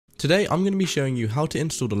Today I'm going to be showing you how to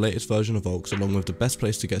install the latest version of Vulx along with the best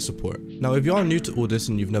place to get support. Now if you are new to all this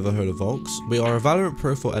and you've never heard of Vulx, we are a Valorant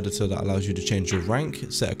profile editor that allows you to change your rank,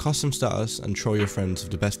 set a custom status and troll your friends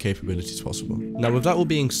with the best capabilities possible. Now with that all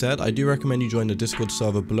being said, I do recommend you join the Discord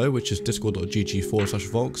server below, which is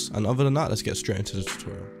discord.gg/Vulx, and other than that, let's get straight into the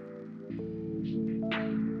tutorial.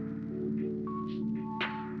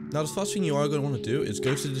 Now the first thing you are going to want to do is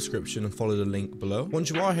go to the description and follow the link below. Once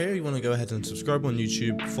you are here, you want to go ahead and subscribe on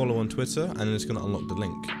YouTube, follow on Twitter, and then it's going to unlock the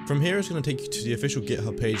link. From here, it's going to take you to the official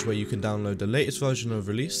GitHub page where you can download the latest version of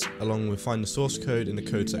release, along with find the source code in the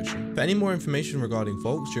code section. For any more information regarding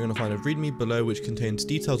Vulx, you're going to find a readme below which contains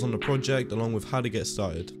details on the project along with how to get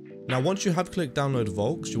started. Now once you have clicked download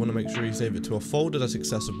Vulx, you want to make sure you save it to a folder that's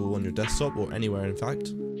accessible on your desktop or anywhere in fact.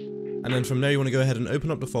 And then from there you want to go ahead and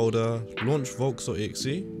open up the folder, launch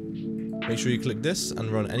vulx.exe. Make sure you click this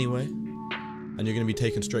and run anyway, and you're going to be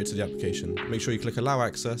taken straight to the application. Make sure you click allow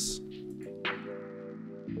access.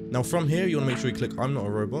 Now from here you want to make sure you click I'm not a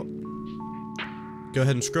robot. Go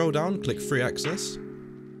ahead and scroll down, click free access,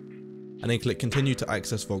 and then click continue to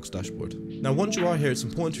access Vulx dashboard. Now once you are here, it's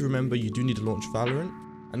important to remember you do need to launch Valorant,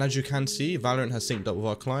 and as you can see, Valorant has synced up with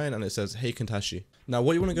our client and it says hey Kantashi. Now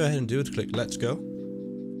what you want to go ahead and do is click let's go.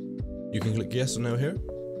 You can click yes or no here,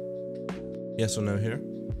 yes or no here,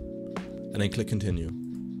 and then click continue.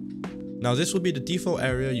 Now this will be the default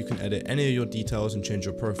area. You can edit any of your details and change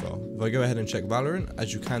your profile. If I go ahead and check Valorant,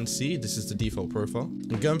 as you can see, this is the default profile.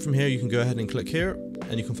 And going from here, you can go ahead and click here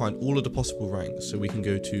and you can find all of the possible ranks. So we can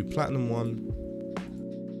go to Platinum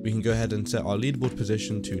 1, we can go ahead and set our leaderboard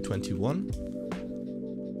position to 21,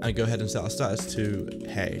 and go ahead and set our status to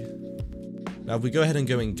hey. Now if we go ahead and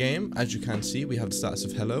go in game, as you can see, we have the status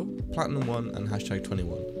of hello, Platinum 1 and hashtag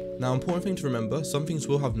 21. Now, important thing to remember, some things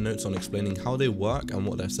will have notes on explaining how they work and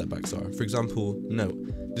what their setbacks are. For example, note,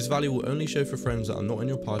 this value will only show for friends that are not in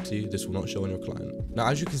your party, this will not show on your client. Now,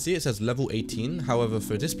 as you can see, it says level 18, however,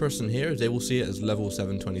 for this person here, they will see it as level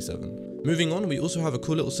 727. Moving on, we also have a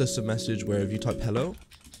cool little system message where if you type hello,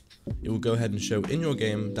 it will go ahead and show in your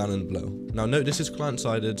game down in below. Now note this is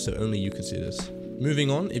client-sided, so only you can see this.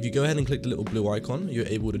 Moving on, if you go ahead and click the little blue icon, you're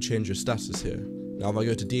able to change your status here. Now if I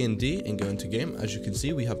go to D&D and go into game, as you can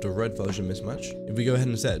see we have the red version mismatch. If we go ahead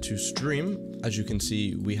and set it to stream, as you can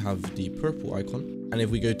see we have the purple icon. And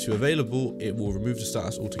if we go to available, it will remove the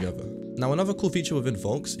status altogether. Now another cool feature within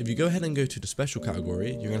Vulx, if you go ahead and go to the special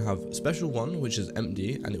category, you're going to have special 1 which is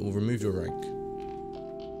empty and it will remove your rank.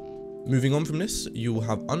 Moving on from this, you will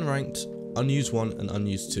have unranked, unused 1 and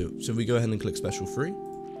unused 2. So if we go ahead and click special 3,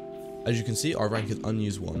 as you can see, our rank is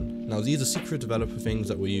unused 1. Now these are secret developer things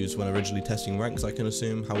that were used when originally testing ranks, I can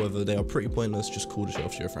assume. However, they are pretty pointless, just cool to show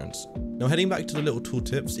off to your friends. Now heading back to the little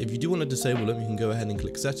tooltips, if you do want to disable them, you can go ahead and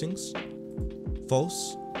click settings,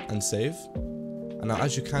 false, and save. And now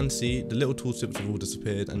as you can see, the little tooltips have all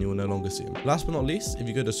disappeared and you will no longer see them. Last but not least, if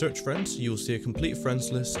you go to search friends, you will see a complete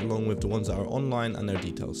friends list along with the ones that are online and their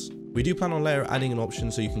details. We do plan on later adding an option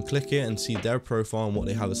so you can click it and see their profile and what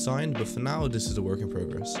they have assigned, but for now this is a work in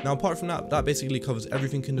progress. Now apart from that, that basically covers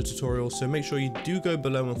everything in the tutorial, so make sure you do go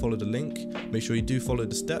below and follow the link, make sure you do follow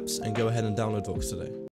the steps and go ahead and download Vulx today.